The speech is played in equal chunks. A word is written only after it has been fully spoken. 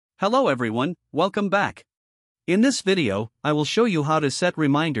Hello everyone, welcome back. In this video, I will show you how to set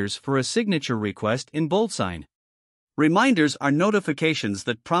reminders for a signature request in BoldSign. Reminders are notifications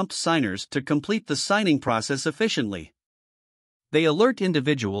that prompt signers to complete the signing process efficiently. They alert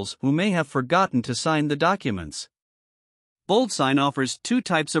individuals who may have forgotten to sign the documents. BoldSign offers two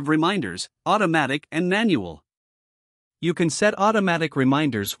types of reminders, automatic and manual. You can set automatic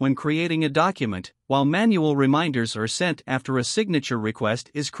reminders when creating a document, while manual reminders are sent after a signature request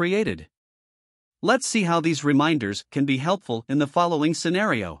is created. Let's see how these reminders can be helpful in the following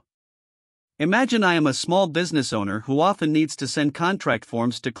scenario. Imagine I am a small business owner who often needs to send contract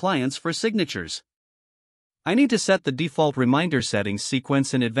forms to clients for signatures. I need to set the default reminder settings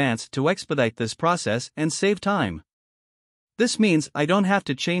sequence in advance to expedite this process and save time. This means I don't have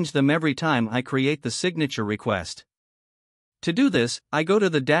to change them every time I create the signature request. To do this, I go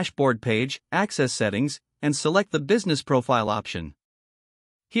to the dashboard page, Access Settings, and select the Business Profile option.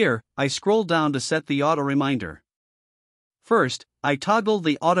 Here, I scroll down to set the auto reminder. First, I toggle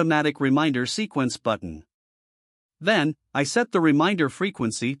the Automatic Reminder Sequence button. Then, I set the reminder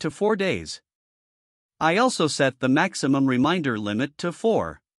frequency to 4 days. I also set the maximum reminder limit to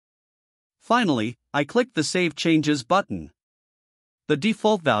 4. Finally, I click the Save Changes button. The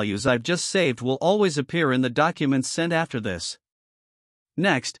default values I've just saved will always appear in the documents sent after this.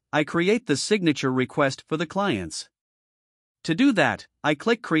 Next, I create the signature request for the clients. To do that, I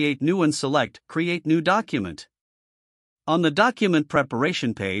click Create New and select Create New Document. On the document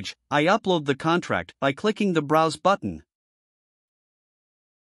preparation page, I upload the contract by clicking the Browse button.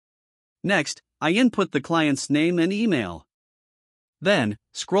 Next, I input the client's name and email. Then,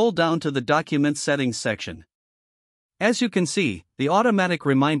 scroll down to the Document Settings section. As you can see, the automatic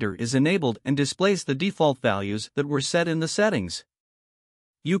reminder is enabled and displays the default values that were set in the settings.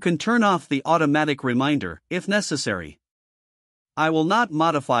 You can turn off the automatic reminder if necessary. I will not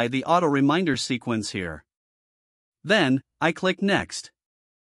modify the auto reminder sequence here. Then, I click Next.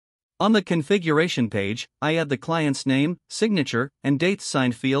 On the configuration page, I add the client's name, signature, and date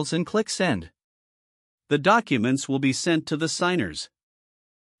signed fields and click Send. The documents will be sent to the signers.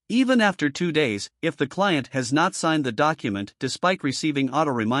 Even after 2 days, if the client has not signed the document despite receiving auto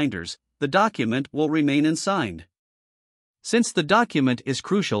reminders, the document will remain unsigned. Since the document is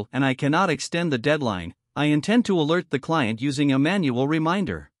crucial and I cannot extend the deadline, I intend to alert the client using a manual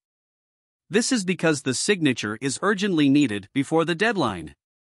reminder. This is because the signature is urgently needed before the deadline.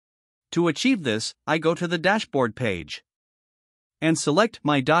 To achieve this, I go to the dashboard page and select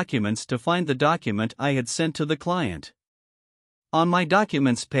My Documents to find the document I had sent to the client. On My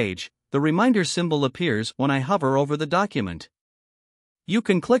Documents page, the reminder symbol appears when I hover over the document. You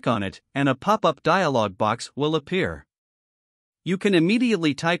can click on it, and a pop-up dialog box will appear. You can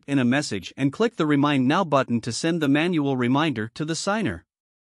immediately type in a message and click the Remind Now button to send the manual reminder to the signer.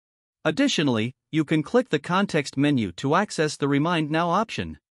 Additionally, you can click the context menu to access the Remind Now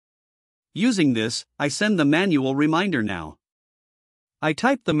option. Using this, I send the manual reminder now. I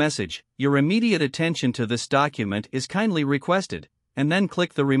type the message, "Your immediate attention to this document is kindly requested," and then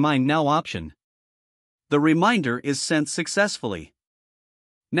click the Remind Now option. The reminder is sent successfully.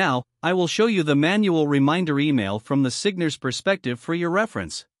 Now, I will show you the manual reminder email from the signer's perspective for your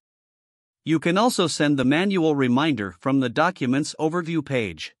reference. You can also send the manual reminder from the document's overview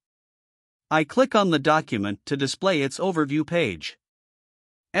page. I click on the document to display its overview page.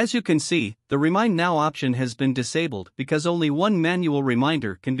 As you can see, the Remind Now option has been disabled because only one manual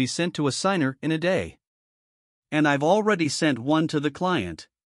reminder can be sent to a signer in a day. And I've already sent one to the client.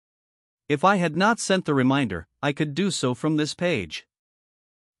 If I had not sent the reminder, I could do so from this page.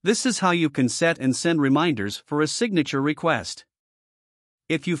 This is how you can set and send reminders for a signature request.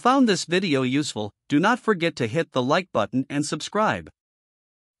 If you found this video useful, do not forget to hit the like button and subscribe.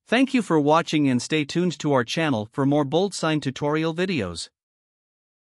 Thank you for watching and stay tuned to our channel for more BoldSign tutorial videos.